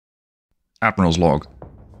Admiral's log.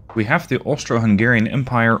 We have the Austro-Hungarian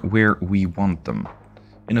Empire where we want them.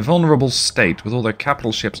 In a vulnerable state with all their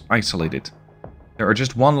capital ships isolated. There are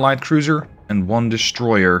just one light cruiser and one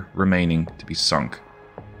destroyer remaining to be sunk.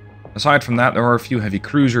 Aside from that, there are a few heavy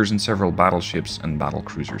cruisers and several battleships and battle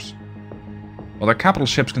cruisers. While their capital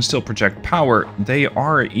ships can still project power, they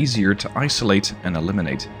are easier to isolate and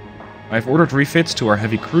eliminate. I have ordered refits to our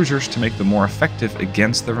heavy cruisers to make them more effective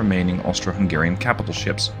against the remaining Austro-Hungarian capital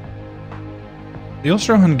ships. The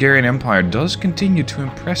Austro-Hungarian Empire does continue to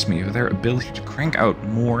impress me with their ability to crank out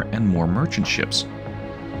more and more merchant ships.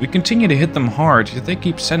 We continue to hit them hard, yet they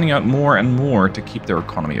keep sending out more and more to keep their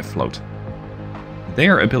economy afloat.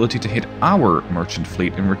 Their ability to hit our merchant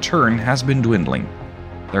fleet in return has been dwindling.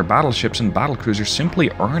 Their battleships and battlecruisers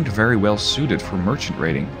simply aren't very well suited for merchant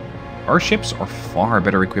raiding. Our ships are far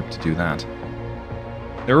better equipped to do that.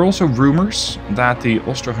 There are also rumors that the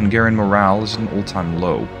Austro-Hungarian morale is at an all-time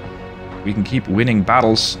low. If we can keep winning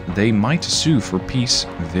battles, they might sue for peace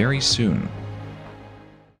very soon.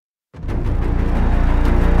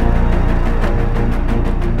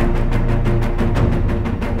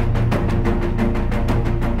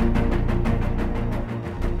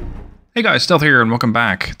 Hey guys, Stealth here and welcome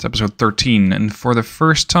back. It's episode 13, and for the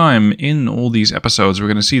first time in all these episodes we're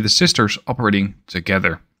going to see the sisters operating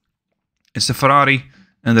together. It's the Ferrari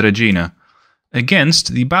and the Regina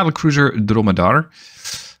against the battlecruiser Dromedar.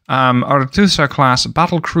 Our Artusa class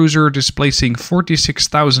battlecruiser displacing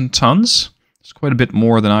 46,000 tons. It's quite a bit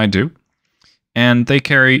more than I do. And they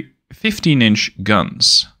carry 15-inch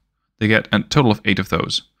guns. They get a total of 8 of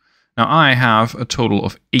those. Now I have a total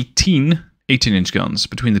of 18-inch guns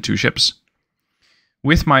between the two ships.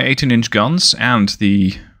 With my 18-inch guns and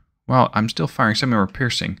the... well, I'm still firing semi-armor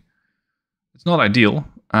piercing. It's not ideal,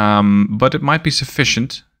 but it might be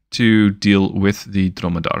sufficient to deal with the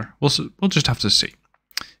Dromedar. We'll just have to see.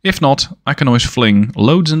 If not, I can always fling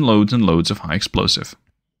loads and loads and loads of high explosive.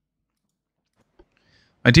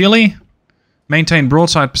 Ideally, maintain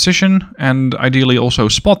broadside position, and ideally also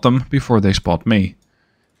spot them before they spot me.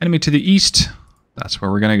 Enemy to the east, that's where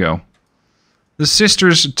we're gonna go. The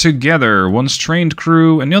sisters together, one's trained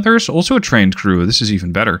crew and the other's also a trained crew. This is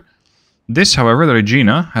even better. This, however, the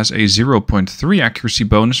Regina, has a 0.3 accuracy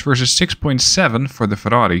bonus versus 6.7 for the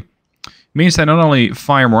Ferrari. Means they not only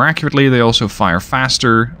fire more accurately, they also fire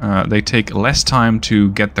faster, they take less time to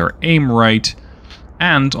get their aim right,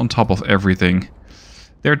 and on top of everything,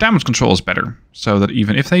 their damage control is better, so that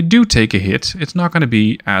even if they do take a hit, it's not going to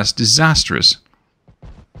be as disastrous.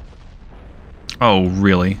 Oh,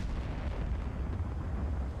 really?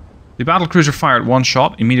 The battlecruiser fired one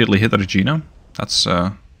shot, immediately hit the Regina. That's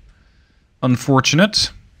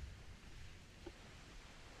unfortunate.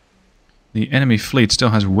 The enemy fleet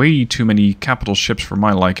still has way too many capital ships for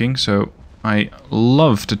my liking, so I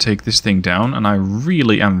love to take this thing down, and I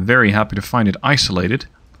really am very happy to find it isolated.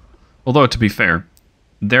 Although, to be fair,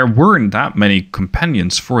 there weren't that many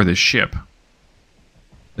companions for this ship.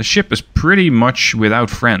 The ship is pretty much without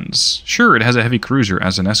friends. Sure, it has a heavy cruiser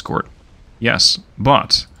as an escort. Yes,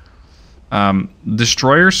 but...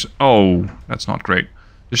 destroyers? Oh, that's not great.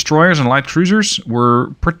 Destroyers and light cruisers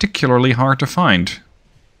were particularly hard to find.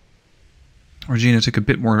 Regina took a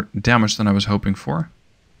bit more damage than I was hoping for.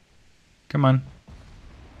 Come on.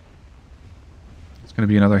 It's going to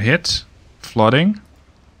be another hit. Flooding.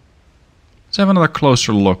 Let's have another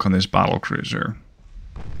closer look on this battlecruiser.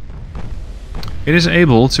 It is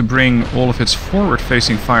able to bring all of its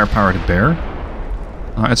forward-facing firepower to bear.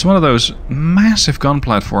 It's one of those massive gun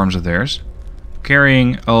platforms of theirs,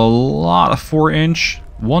 carrying a lot of 4-inch,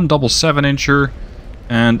 one double 7-incher,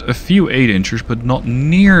 and a few 8-inchers, but not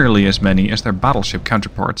nearly as many as their battleship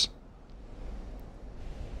counterparts.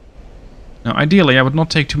 Now, ideally, I would not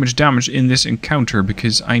take too much damage in this encounter,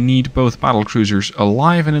 because I need both battlecruisers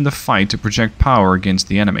alive and in the fight to project power against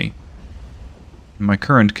the enemy. In my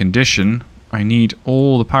current condition, I need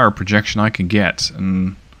all the power projection I can get,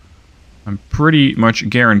 and I'm pretty much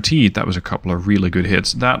guaranteed that was a couple of really good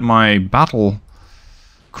hits. That my battle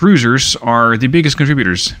cruisers are the biggest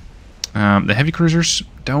contributors. The heavy cruisers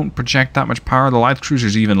don't project that much power, the light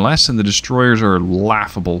cruisers even less, and the destroyers are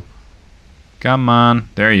laughable. Come on,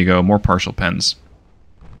 there you go, more partial pens.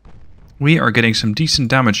 We are getting some decent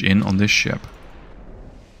damage in on this ship,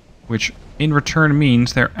 which in return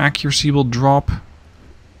means their accuracy will drop,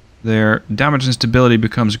 their damage and stability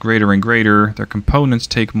becomes greater and greater, their components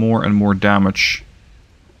take more and more damage,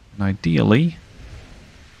 and ideally,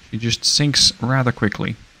 she just sinks rather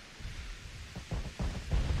quickly.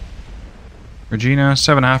 Regina,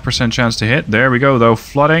 7.5% chance to hit. There we go, though.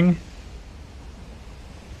 Flooding.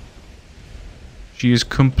 She is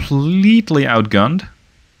completely outgunned.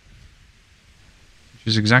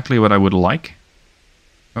 Which is exactly what I would like.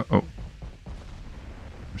 Uh-oh.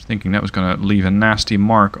 I was thinking that was going to leave a nasty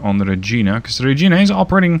mark on the Regina, because the Regina is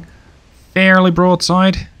operating fairly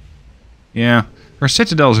broadside. Yeah, her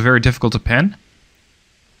Citadel is very difficult to pen,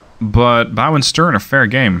 but bow and stern are fair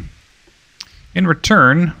game. In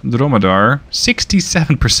return, Dromedar,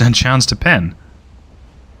 67% chance to pen.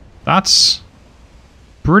 That's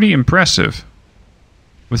pretty impressive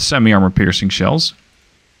with semi-armor piercing shells.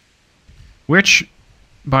 Which,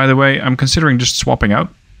 by the way, I'm considering just swapping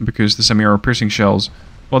out, because the semi-armor piercing shells,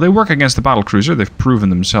 well, they work against the battlecruiser, they've proven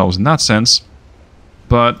themselves in that sense.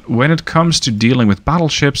 But when it comes to dealing with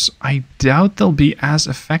battleships, I doubt they'll be as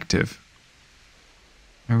effective.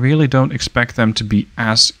 I really don't expect them to be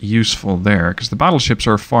as useful there, because the battleships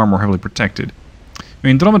are far more heavily protected. I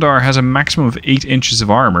mean, Dromedar has a maximum of 8 inches of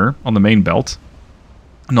armor on the main belt,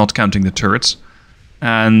 not counting the turrets.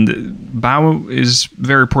 And bow is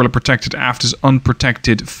very poorly protected, aft is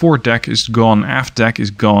unprotected, foredeck is gone, aft deck is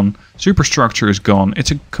gone, superstructure is gone. It's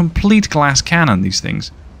a complete glass cannon, these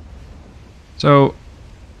things. So,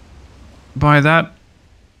 by that,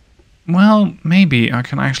 well, maybe I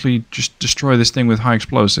can actually just destroy this thing with high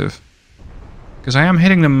explosive. Because I am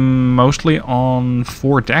hitting them mostly on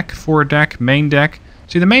foredeck, main deck.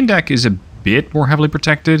 See, the main deck is a bit more heavily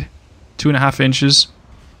protected, 2.5 inches.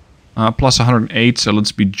 Plus 108, so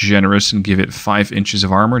let's be generous and give it 5 inches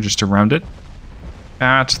of armor just to round it.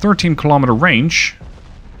 At 13 kilometer range,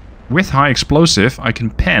 with high explosive, I can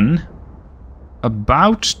pen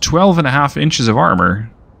about 12.5 inches of armor.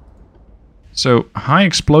 So high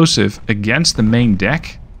explosive against the main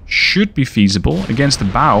deck should be feasible. Against the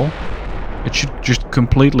bow, it should just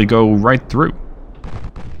completely go right through.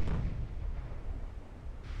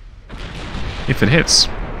 If it hits.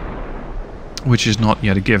 Which is not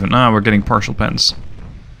yet a given. Ah, we're getting partial pens.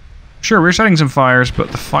 Sure, we're setting some fires,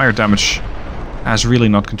 but the fire damage has really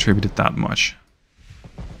not contributed that much.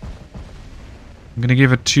 I'm gonna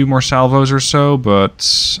give it 2 more salvos or so,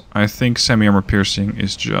 but I think semi-armor piercing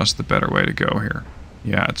is just the better way to go here.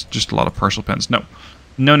 Yeah, it's just a lot of partial pens. No.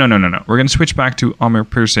 No. We're gonna switch back to armor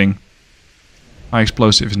piercing. High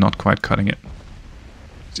explosive is not quite cutting it.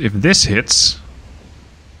 If this hits...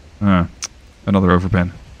 another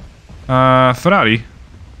overpen. Ferrari,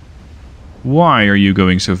 why are you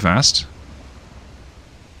going so fast?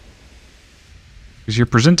 Because you're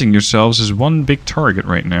presenting yourselves as one big target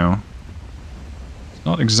right now. It's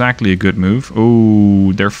not exactly a good move.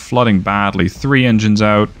 Oh, they're flooding badly. 3 engines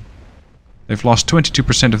out. They've lost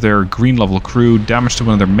 22% of their green level crew, damage to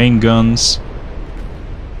one of their main guns.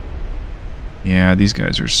 Yeah, these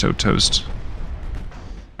guys are so toast.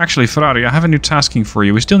 Actually, Ferrari, I have a new tasking for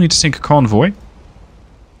you. We still need to sink a convoy.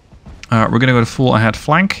 We're going to go to full ahead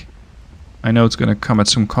flank. I know it's going to come at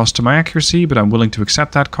some cost to my accuracy, but I'm willing to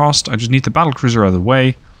accept that cost. I just need the battlecruiser out of the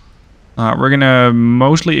way. We're going to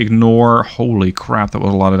mostly ignore... Holy crap, that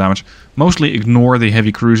was a lot of damage. Mostly ignore the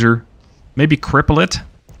heavy cruiser. Maybe cripple it,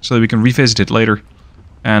 so that we can revisit it later.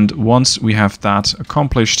 And once we have that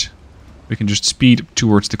accomplished, we can just speed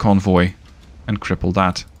towards the convoy and cripple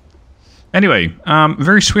that. Anyway,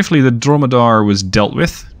 very swiftly the Dromedar was dealt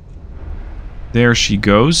with. There she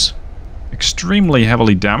goes. Extremely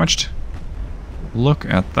heavily damaged. Look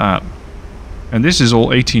at that. And this is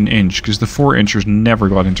all 18 inch, because the 4 inchers never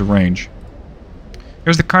got into range.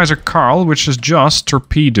 Here's the Kaiser Karl, which has just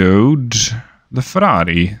torpedoed the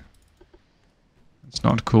Ferrari. That's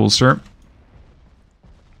not cool, sir.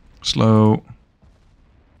 Slow.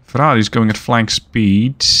 Ferrari's going at flank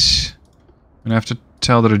speed. I'm gonna have to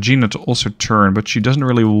tell the Regina to also turn, but she doesn't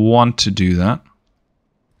really want to do that.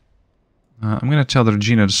 I'm gonna tell the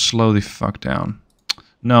Regina to slow the fuck down.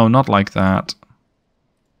 No, not like that.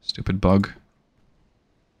 Stupid bug.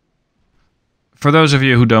 For those of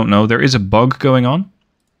you who don't know, there is a bug going on.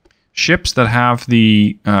 Ships that have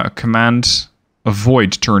the command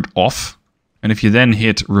avoid turned off, and if you then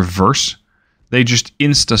hit reverse, they just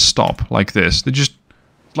insta-stop like this. They just,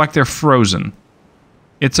 like they're frozen.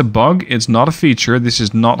 It's a bug, it's not a feature. This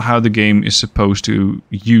is not how the game is supposed to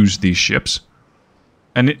use these ships.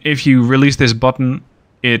 And if you release this button,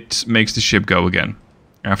 it makes the ship go again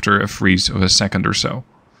after a freeze of a second or so.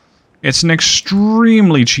 It's an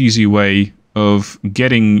extremely cheesy way of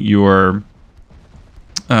getting your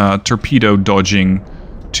torpedo dodging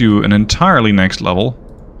to an entirely next level.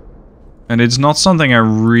 And it's not something I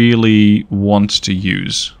really want to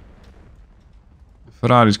use.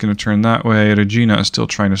 Ferrari's going to turn that way. Regina is still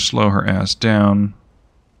trying to slow her ass down.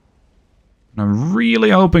 And I'm really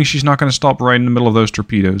hoping she's not going to stop right in the middle of those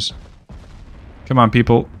torpedoes. Come on,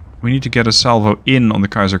 people. We need to get a salvo in on the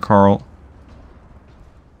Kaiser Karl.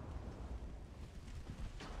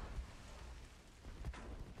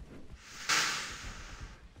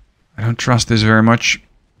 don't trust this very much.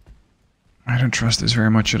 I don't trust this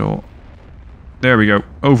very much at all. There we go.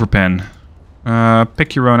 Overpen.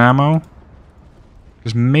 Pick your own ammo.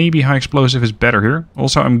 Because maybe high explosive is better here.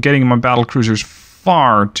 Also, I'm getting my battle cruisers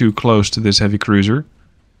far too close to this heavy cruiser.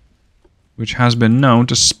 Which has been known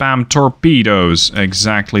to spam torpedoes.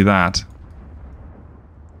 Exactly that.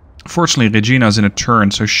 Fortunately, Regina's in a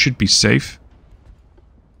turn, so should be safe.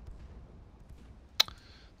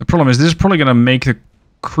 The problem is, this is probably going to make the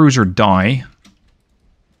cruiser die.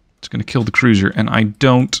 It's going to kill the cruiser, and I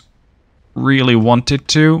don't really want it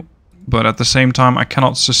to. But at the same time, I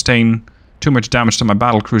cannot sustain too much damage to my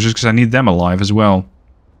battle cruisers, because I need them alive as well.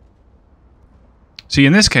 See,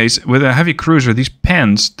 in this case, with a heavy cruiser, these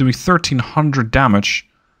pens do 1300 damage.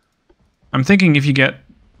 I'm thinking if you get...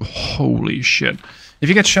 Holy shit. If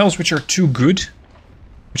you get shells which are too good,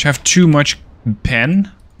 which have too much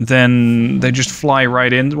pen, then they just fly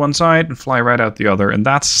right in one side and fly right out the other. And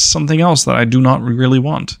that's something else that I do not really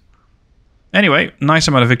want. Anyway, nice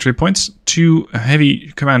amount of victory points. 2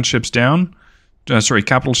 heavy command ships down. Sorry,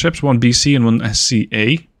 capital ships. 1 BC and 1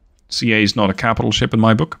 CA. CA is not a capital ship in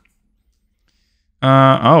my book.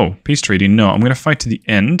 Oh, peace treaty. No, I'm going to fight to the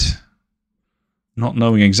end. Not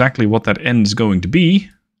knowing exactly what that end is going to be.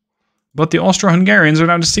 But the Austro-Hungarians are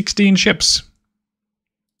down to 16 ships.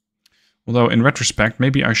 Although, in retrospect,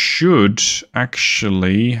 maybe I should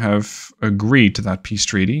actually have agreed to that peace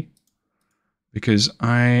treaty. Because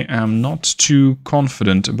I am not too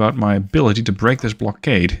confident about my ability to break this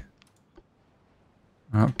blockade.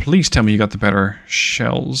 Please tell me you got the better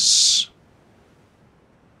shells.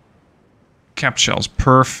 Capped shells.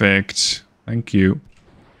 Perfect. Thank you.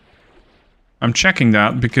 I'm checking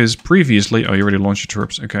that because previously... Oh, you already launched your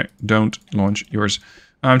troops. Okay, don't launch yours.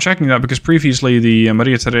 I'm checking that because previously the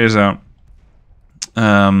Maria Teresa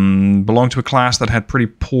belonged to a class that had pretty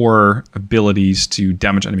poor abilities to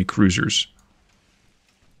damage enemy cruisers.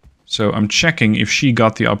 So I'm checking if she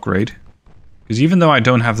got the upgrade. Because even though I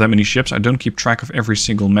don't have that many ships, I don't keep track of every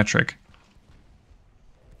single metric.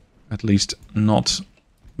 At least not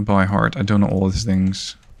by heart. I don't know all of these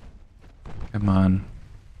things. Come on.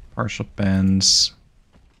 Partial pens.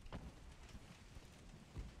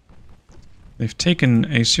 They've taken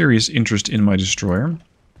a serious interest in my destroyer.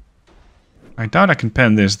 I doubt I can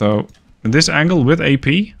pen this, though. This angle with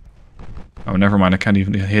AP? Oh, never mind. I can't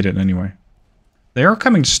even hit it anyway. They are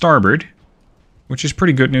coming to starboard, which is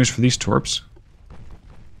pretty good news for these torps.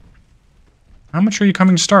 How much are you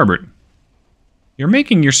coming to starboard? You're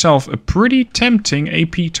making yourself a pretty tempting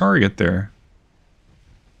AP target there.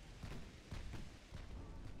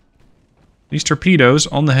 These torpedoes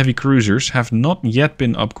on the heavy cruisers have not yet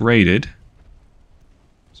been upgraded.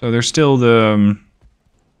 So they're still the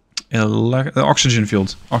oxygen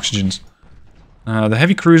fields. Oxygens. The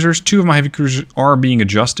heavy cruisers, 2 of my heavy cruisers are being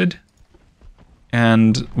adjusted.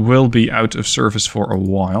 And will be out of service for a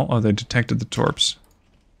while. Oh, they detected the torps.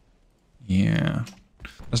 Yeah.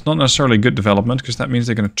 That's not necessarily a good development, because that means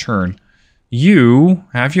they're going to turn. You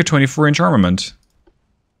have your 24-inch armament.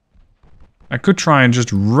 I could try and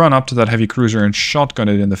just run up to that heavy cruiser and shotgun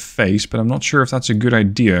it in the face, but I'm not sure if that's a good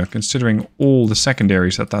idea, considering all the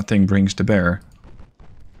secondaries that that thing brings to bear.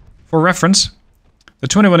 For reference, the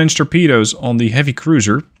 21-inch torpedoes on the heavy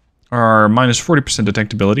cruiser are minus 40%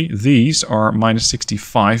 detectability. These are minus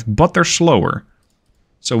 65, but they're slower.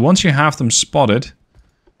 So once you have them spotted,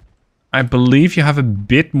 I believe you have a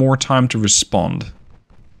bit more time to respond.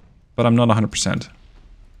 But I'm not 100%.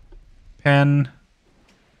 Pen.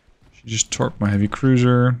 She just torped my heavy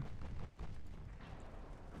cruiser.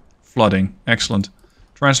 Flooding. Excellent.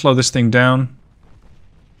 Try and slow this thing down.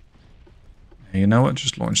 Hey, you know what?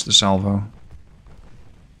 Just launch the salvo.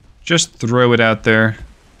 Just throw it out there.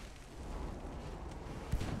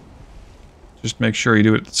 Just make sure you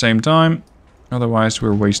do it at the same time. Otherwise,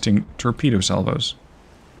 we're wasting torpedo salvos.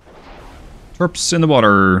 Torps in the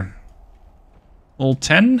water. All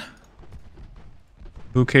 10.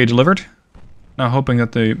 Bouquet delivered. Now hoping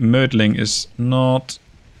that the Mödling is not...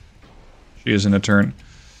 She is in a turn.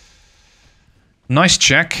 Nice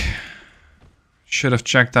check. Should have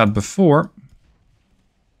checked that before.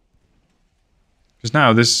 Because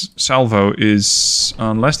now this salvo is,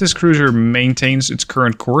 unless this cruiser maintains its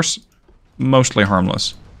current course, mostly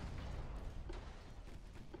harmless.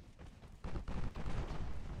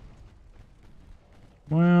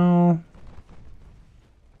 Well,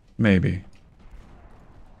 maybe.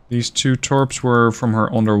 These 2 torps were from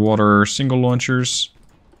her underwater single launchers.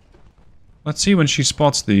 Let's see when she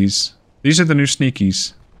spots these. These are the new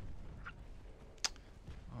sneakies.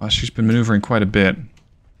 Oh, she's been maneuvering quite a bit.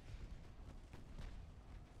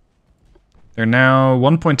 They're now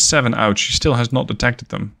 1.7 out. She still has not detected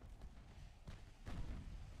them.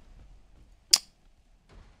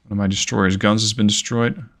 One of my destroyer's guns has been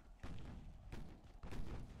destroyed.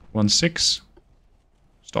 1-6.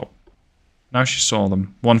 Stop. Now she saw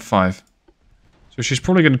them. 1-5. So she's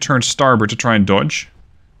probably going to turn starboard to try and dodge.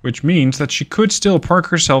 Which means that she could still park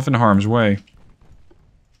herself in harm's way.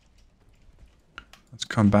 Let's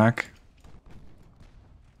come back.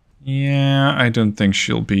 Yeah, I don't think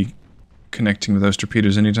she'll be connecting with those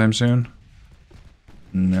torpedoes anytime soon.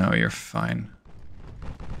 No, you're fine.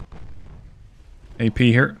 AP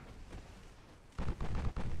here.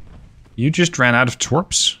 You just ran out of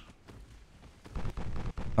torps?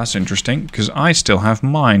 That's interesting, because I still have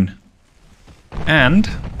mine. And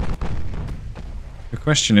the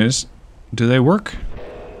question is, do they work?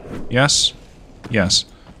 Yes. Yes.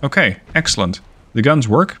 Okay, excellent. The guns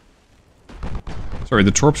work. Sorry,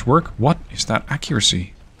 the torps work. What is that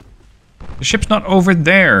accuracy? The ship's not over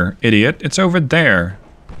there, idiot. It's over there.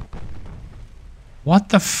 What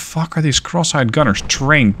the fuck are these cross-eyed gunners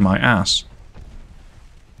trained my ass?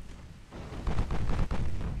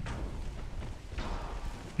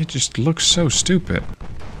 It just looks so stupid.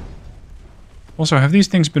 Also, have these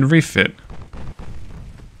things been refit?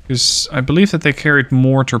 Because I believe that they carried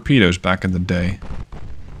more torpedoes back in the day.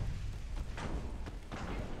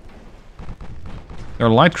 Their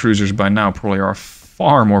light cruisers by now probably are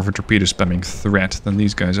far more of a torpedo spamming threat than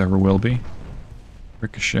these guys ever will be.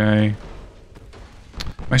 Ricochet.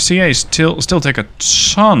 My CAs still take a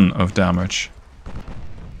ton of damage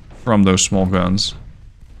from those small guns.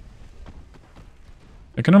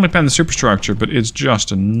 I can only pen the superstructure, but it's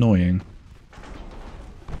just annoying.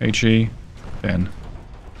 HE, 10.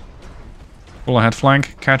 Pull ahead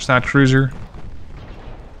flank, catch that cruiser.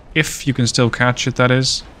 If you can still catch it, that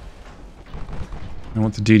is. I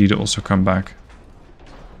want the DD to also come back.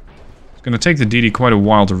 It's gonna take the DD quite a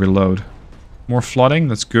while to reload. More flooding,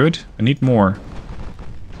 that's good. I need more.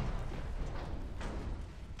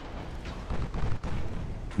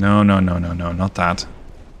 No, no, no, no, no, not that.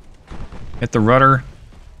 Hit the rudder.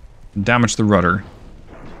 Damage the rudder.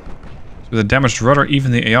 So with a damaged rudder,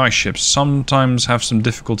 even the AI ships sometimes have some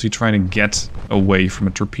difficulty trying to get away from a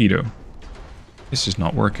torpedo. This is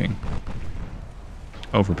not working.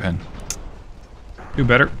 Overpen. Do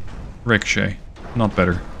better. Ricochet. Not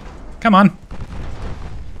better. Come on.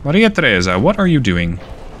 Maria Teresa, what are you doing?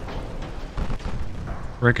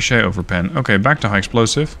 Ricochet, overpen. Okay, back to high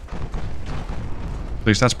explosive. At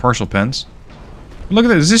least that's partial pens. Look at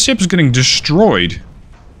this. This ship is getting destroyed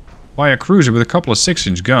by a cruiser with a couple of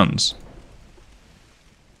 6-inch guns.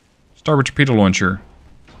 Starboard torpedo launcher.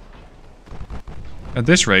 At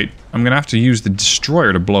this rate, I'm going to have to use the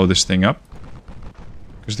destroyer to blow this thing up.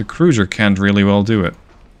 Because the cruiser can't really well do it.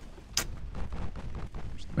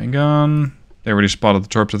 There's the main gun. They already spotted the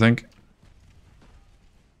torps, I think.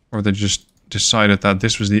 Or they just decided that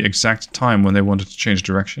this was the exact time when they wanted to change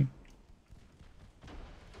direction.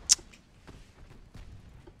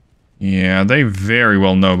 Yeah, they very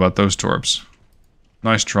well know about those torps.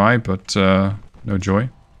 Nice try, but no joy.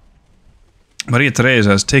 Maria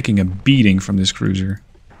Teresa is taking a beating from this cruiser.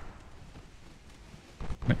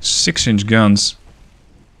 6-inch guns.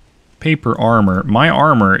 Paper armor. My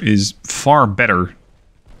armor is far better.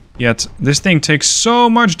 Yet, this thing takes so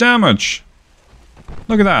much damage.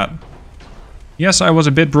 Look at that. Yes, I was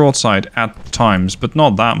a bit broadside at times, but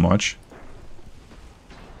not that much.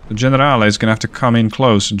 The Generale is going to have to come in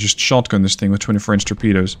close and just shotgun this thing with 24-inch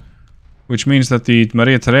torpedoes. Which means that the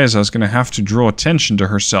Maria Teresa is going to have to draw attention to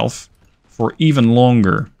herself for even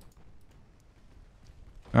longer.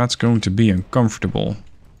 That's going to be uncomfortable.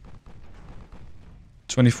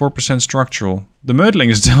 24% structural. The Mödling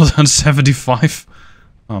is still down 75.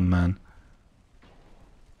 Oh man.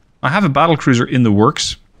 I have a battlecruiser in the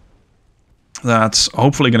works. That's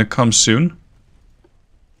hopefully going to come soon.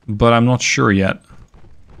 But I'm not sure yet.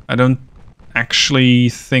 I don't actually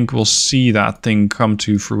think we'll see that thing come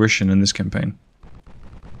to fruition in this campaign.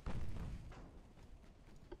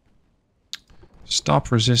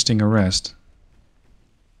 Stop resisting arrest.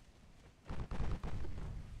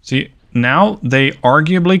 See, now they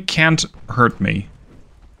arguably can't hurt me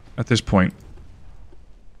at this point.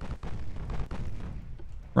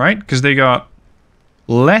 Right? Because they got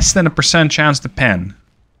less than a % chance to pen.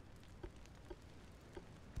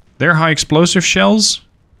 Their high explosive shells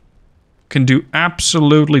can do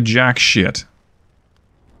absolutely jack shit.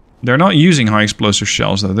 They're not using high explosive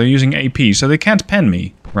shells though, they're using AP, so they can't pen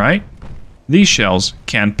me, right? These shells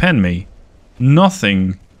can't pen me.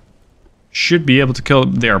 Nothing should be able to kill...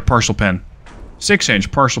 There, partial pen.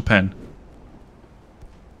 6-inch partial pen.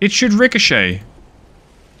 It should ricochet.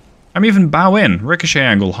 I'm even bow in. Ricochet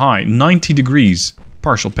angle high. 90 degrees.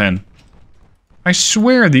 Partial pen. I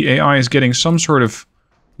swear the AI is getting some sort of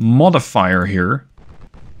modifier here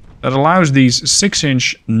that allows these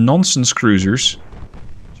 6-inch nonsense cruisers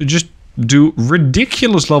to just do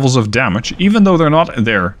ridiculous levels of damage, even though they're not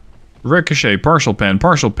there. Ricochet, partial pen,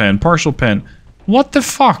 partial pen, partial pen. What the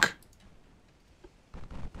fuck?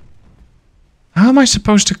 How am I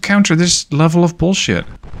supposed to counter this level of bullshit?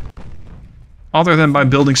 Other than by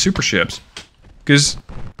building super ships. Because,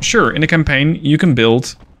 sure, in a campaign, you can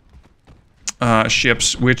build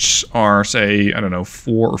ships which are, say, I don't know,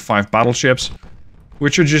 4 or 5 battleships,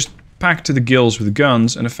 which are just packed to the gills with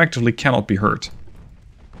guns and effectively cannot be hurt.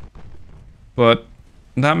 But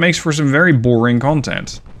that makes for some very boring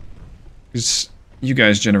content. Because you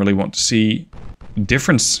guys generally want to see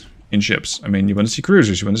difference in ships. I mean, you want to see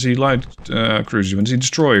cruisers, you want to see light cruisers, you want to see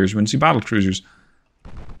destroyers, you want to see battle cruisers.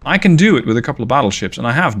 I can do it with a couple of battleships, and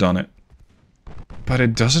I have done it. But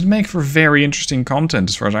it doesn't make for very interesting content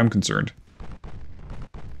as far as I'm concerned.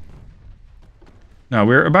 Now,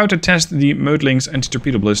 we're about to test the Modeling's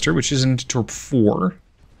anti-torpedo blister, which is anti-torp 4.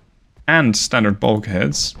 And standard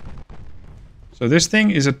bulkheads. So this thing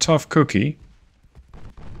is a tough cookie.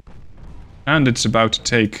 And it's about to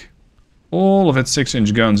take all of its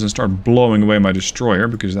 6-inch guns and start blowing away my destroyer,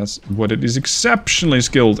 because that's what it is exceptionally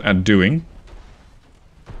skilled at doing.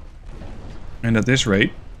 And at this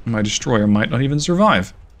rate, my destroyer might not even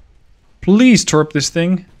survive. Please torp this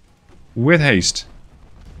thing with haste.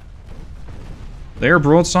 There,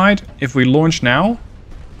 broadside, if we launch now.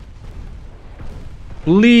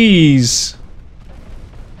 Please!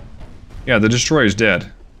 Yeah, the destroyer's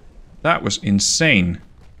dead. That was insane.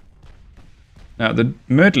 Now, the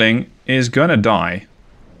Mödling is gonna die.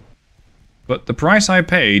 But the price I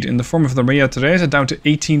paid in the form of the Maria Teresa down to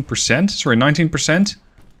 18%, sorry, 19%.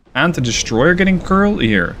 And the destroyer getting curled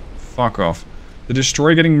here. Fuck off. The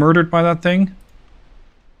destroyer getting murdered by that thing?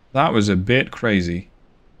 That was a bit crazy.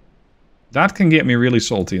 That can get me really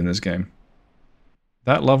salty in this game.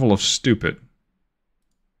 That level of stupid.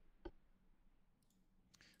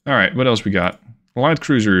 Alright, what else we got? Light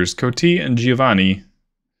cruisers, Coty and Giovanni.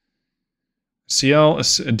 CL, a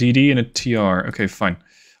DD, and a TR. Okay, fine.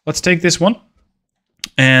 Let's take this one.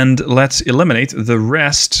 And let's eliminate the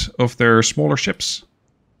rest of their smaller ships.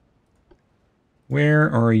 Where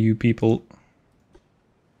are you people?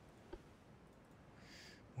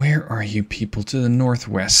 Where are you people to the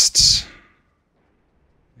northwest?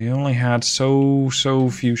 We only had so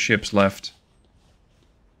few ships left.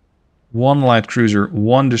 1 light cruiser,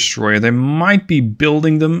 1 destroyer. They might be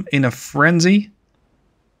building them in a frenzy,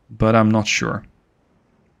 but I'm not sure.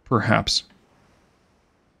 Perhaps.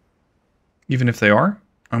 Even if they are,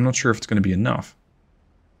 I'm not sure if it's going to be enough.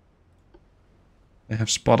 They have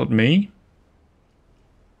spotted me.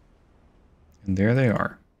 And there they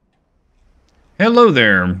are. Hello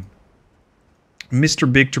there,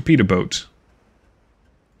 Mr. Big Torpedo Boat.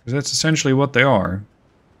 Because that's essentially what they are.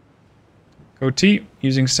 Coty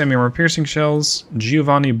using semi-armor piercing shells.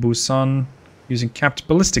 Giovanni Busan using capped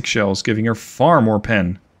ballistic shells, giving her far more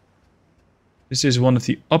pen. This is one of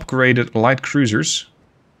the upgraded light cruisers,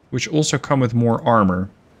 which also come with more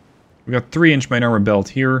armor. We got 3-inch main armor belt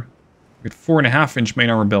here. We got 4.5-inch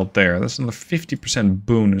main armor belt there. That's another 50%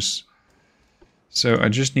 bonus. So I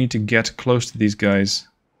just need to get close to these guys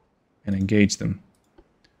and engage them.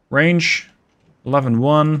 Range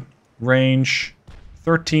 11.1, range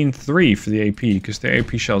 13.3 for the AP, because the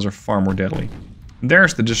AP shells are far more deadly. And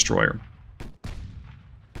there's the destroyer.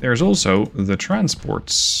 There's also the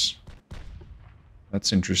transports.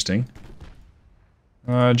 That's interesting.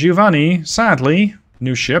 Giovanni, sadly,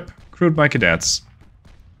 new ship, crewed by cadets.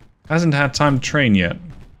 Hasn't had time to train yet.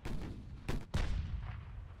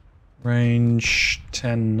 Range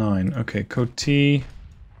 10.9. Okay, Coty.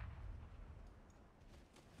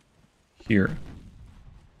 Here.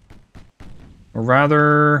 Or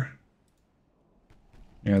rather...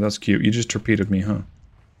 Yeah, that's cute. You just torpedoed me, huh?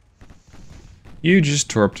 You just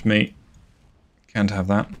torped me. Can't have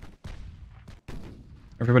that.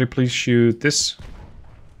 Everybody please shoot this.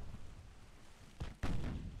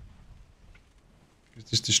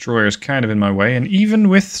 This destroyer is kind of in my way, and even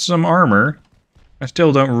with some armor, I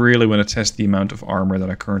still don't really want to test the amount of armor that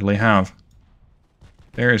I currently have.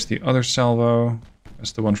 There is the other salvo.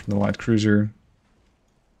 That's the one from the light cruiser.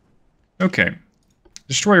 Okay.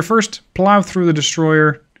 Destroyer first. Plow through the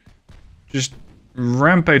destroyer. Just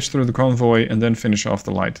rampage through the convoy and then finish off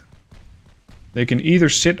the light. They can either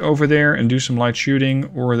sit over there and do some light shooting,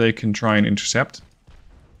 or they can try and intercept.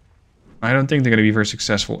 I don't think they're going to be very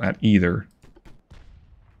successful at either.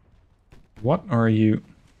 What are you...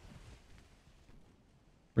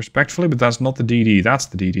 Respectfully, but that's not the DD, that's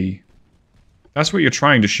the DD. That's what you're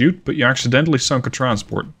trying to shoot, but you accidentally sunk a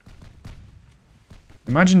transport.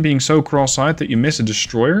 Imagine being so cross-eyed that you miss a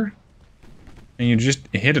destroyer and you just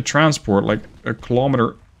hit a transport like a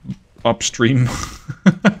kilometer upstream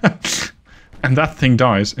and that thing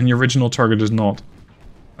dies and your original target does not.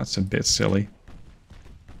 That's a bit silly.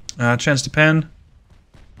 Chance to pen.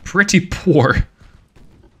 Pretty poor.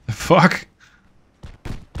 The fuck?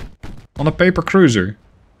 On a paper cruiser.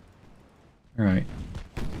 Alright.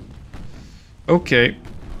 Okay.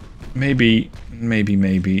 Maybe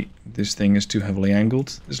this thing is too heavily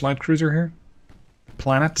angled. This light cruiser here.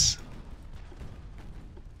 Planet.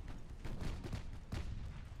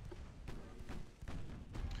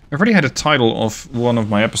 I've already had a title of one of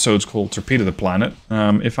my episodes called Torpedo the Planet.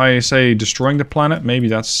 If I say destroying the planet, maybe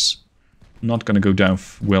that's not going to go down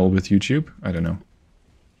well with YouTube. I don't know.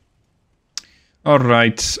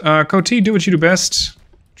 Alright. Coty, do what you do best.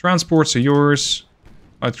 Transports are yours.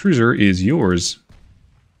 Light cruiser is yours.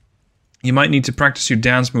 You might need to practice your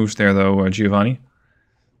dance moves there though, Giovanni.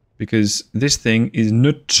 Because this thing is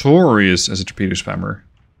notorious as a torpedo spammer.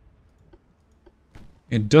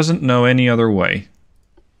 It doesn't know any other way.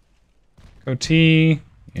 Coty.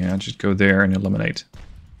 Yeah, just go there and eliminate.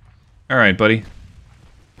 Alright, buddy.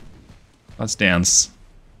 Let's dance.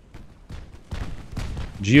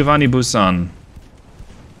 Giovanni Busan.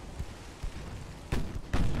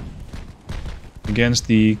 Against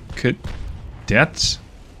the cadet?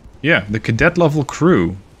 Yeah, the cadet level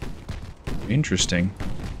crew. Interesting.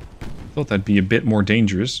 Thought that'd be a bit more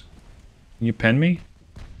dangerous. Can you pen me?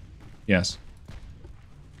 Yes.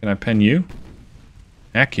 Can I pen you?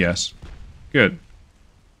 Heck yes. Good.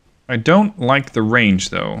 I don't like the range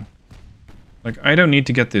though. Like, I don't need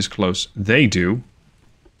to get this close. They do.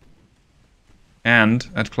 And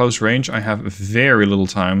at close range I have very little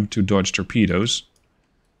time to dodge torpedoes.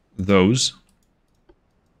 Those.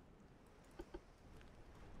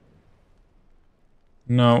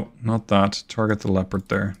 No, not that. Target the Leopard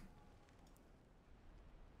there.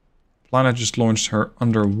 Planet just launched her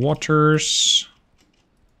underwaters.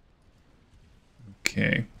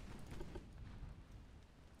 Okay.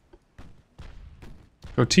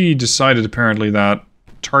 Coty decided apparently that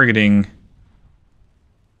targeting...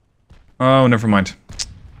 Oh, never mind.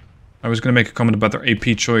 I was going to make a comment about their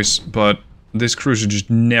AP choice, but this cruiser just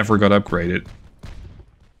never got upgraded.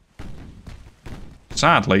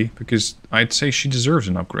 Sadly, because I'd say she deserves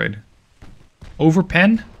an upgrade. Over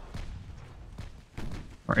pen?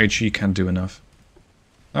 Or HE can't do enough.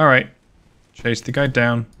 Alright. Chase the guy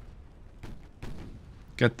down.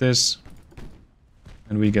 Get this.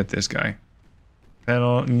 And we get this guy.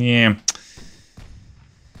 Pedal, yeah.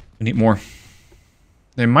 We need more.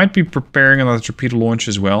 They might be preparing another torpedo launch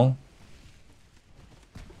as well.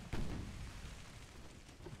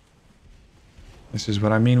 This is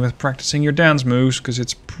what I mean with practicing your dance moves, because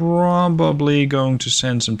it's probably going to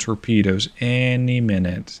send some torpedoes any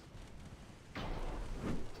minute.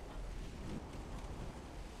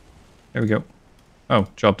 There we go. Oh,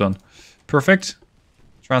 job done. Perfect.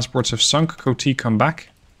 Transports have sunk. Coty, come back.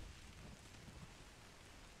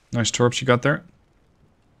 Nice torps you got there.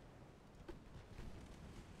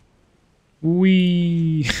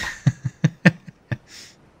 Whee!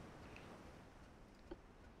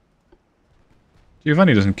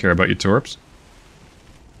 Giovanni doesn't care about your torps.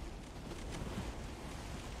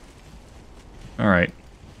 Alright.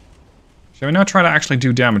 Shall we now try to actually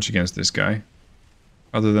do damage against this guy?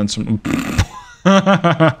 Other than some...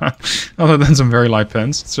 Other than some very light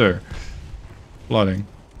pens. Sir. Flooding.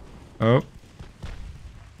 Oh.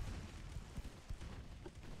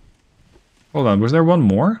 Hold on, was there one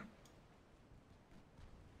more?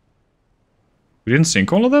 We didn't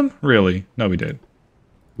sink all of them? Really? No, we did.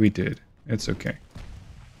 We did. It's okay.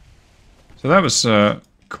 So that was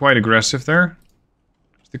quite aggressive there.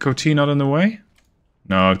 Is the Coty not in the way?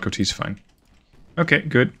 No, Coty's fine. Okay,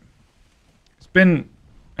 good. It's been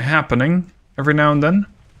happening every now and then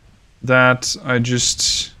that I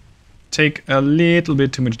just take a little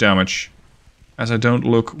bit too much damage as I don't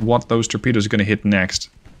look what those torpedoes are going to hit next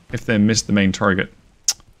if they miss the main target.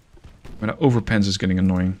 When it overpens is getting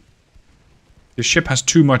annoying. This ship has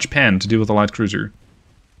too much pen to deal with a light cruiser,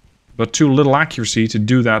 but too little accuracy to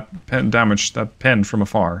do that pen damage, that pen from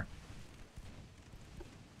afar.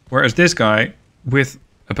 Whereas this guy, with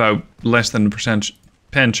about less than a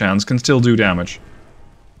 % pen chance, can still do damage.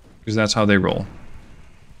 Because that's how they roll.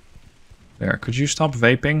 There, could you stop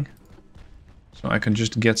vaping? So I can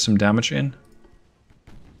just get some damage in.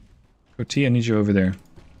 Coty, I need you over there.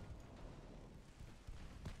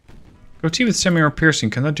 Coty with semi-armor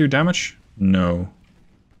piercing, can that do damage? No.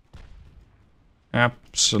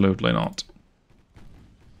 Absolutely not.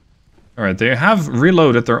 Alright, they have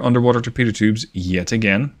reloaded their underwater torpedo tubes yet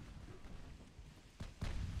again.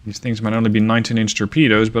 These things might only be 19-inch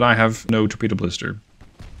torpedoes, but I have no torpedo blister.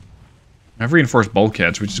 I have reinforced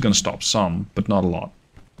bulkheads, which is going to stop some, but not a lot.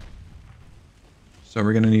 So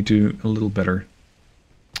we're going to need to do a little better.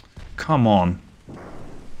 Come on.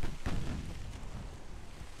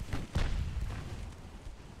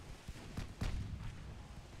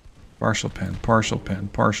 Partial pen, partial pen,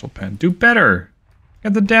 partial pen. Do better!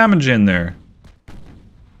 Get the damage in there.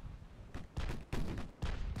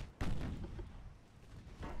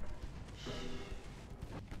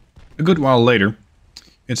 A good while later,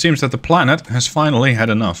 it seems that the planet has finally had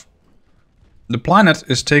enough. The planet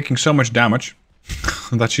is taking so much damage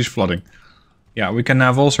that she's flooding. Yeah, we can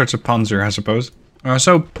have all sorts of puns here, I suppose.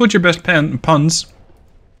 So put your best puns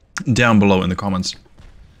down below in the comments.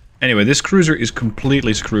 Anyway, this cruiser is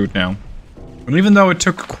completely screwed now. And even though it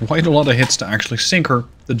took quite a lot of hits to actually sink her,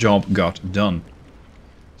 the job got done.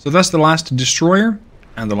 So that's the last destroyer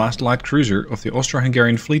and the last light cruiser of the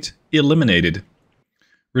Austro-Hungarian fleet eliminated.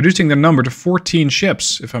 Reducing their number to 14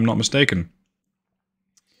 ships, if I'm not mistaken.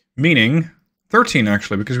 Meaning, 13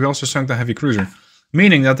 actually, because we also sunk the heavy cruiser.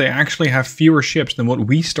 Meaning that they actually have fewer ships than what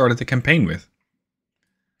we started the campaign with.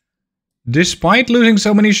 Despite losing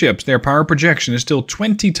so many ships, their power projection is still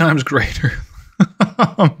 20 times greater.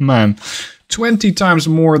 Oh man, 20 times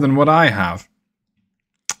more than what I have.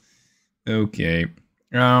 Okay.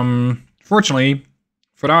 Fortunately,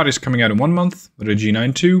 Ferrari is coming out in 1 month with a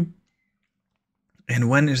G92. And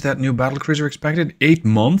when is that new battlecruiser expected? 8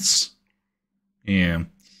 months? Yeah.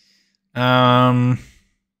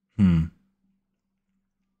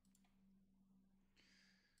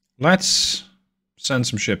 Let's send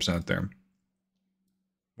some ships out there.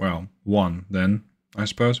 Well, one then, I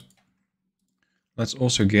suppose. Let's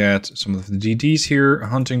also get some of the DDs here,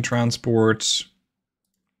 hunting transports,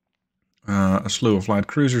 a slew of light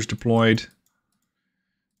cruisers deployed.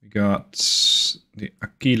 We got the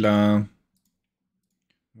Aquila,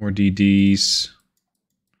 more DDs.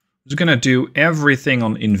 I'm just gonna do everything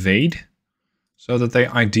on invade, so that they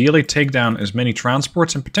ideally take down as many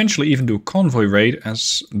transports and potentially even do a convoy raid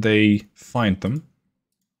as they find them.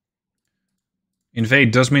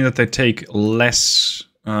 Invade does mean that they take less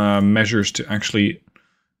measures to actually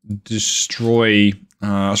destroy,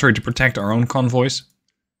 to protect our own convoys.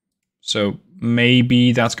 So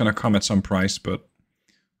maybe that's going to come at some price, but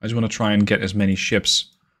I just want to try and get as many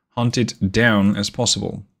ships hunted down as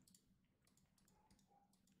possible.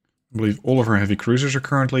 I believe all of our heavy cruisers are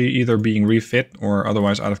currently either being refit or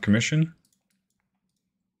otherwise out of commission.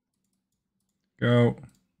 Go.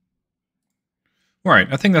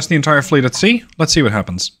 Alright, I think that's the entire fleet at sea. Let's see what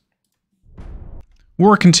happens.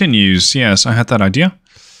 War continues. Yes, I had that idea.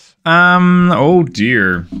 Oh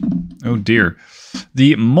dear. Oh dear.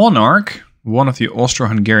 The Monarch, one of the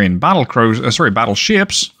Austro-Hungarian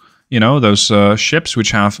battleships, you know, those ships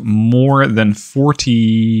which have more than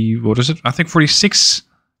 40, what is it? I think 46,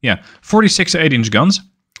 yeah, 46 8-inch guns.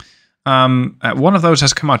 One of those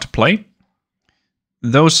has come out to play.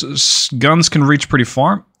 Those guns can reach pretty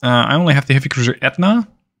far. I only have the heavy cruiser Etna,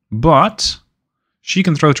 but she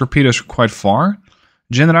can throw torpedoes quite far.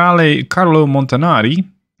 Generale Carlo Montanari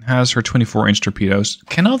has her 24-inch torpedoes.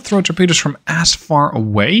 Cannot throw torpedoes from as far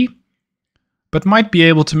away, but might be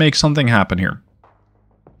able to make something happen here.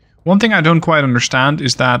 One thing I don't quite understand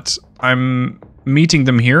is that I'm meeting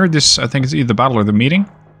them here. This, I think it's either the battle or the meeting.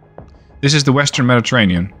 This is the Western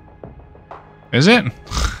Mediterranean. Is it?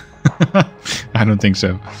 I don't think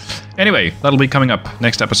so. Anyway, that'll be coming up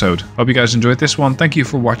next episode. Hope you guys enjoyed this one. Thank you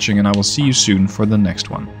for watching, and I will see you soon for the next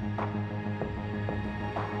one.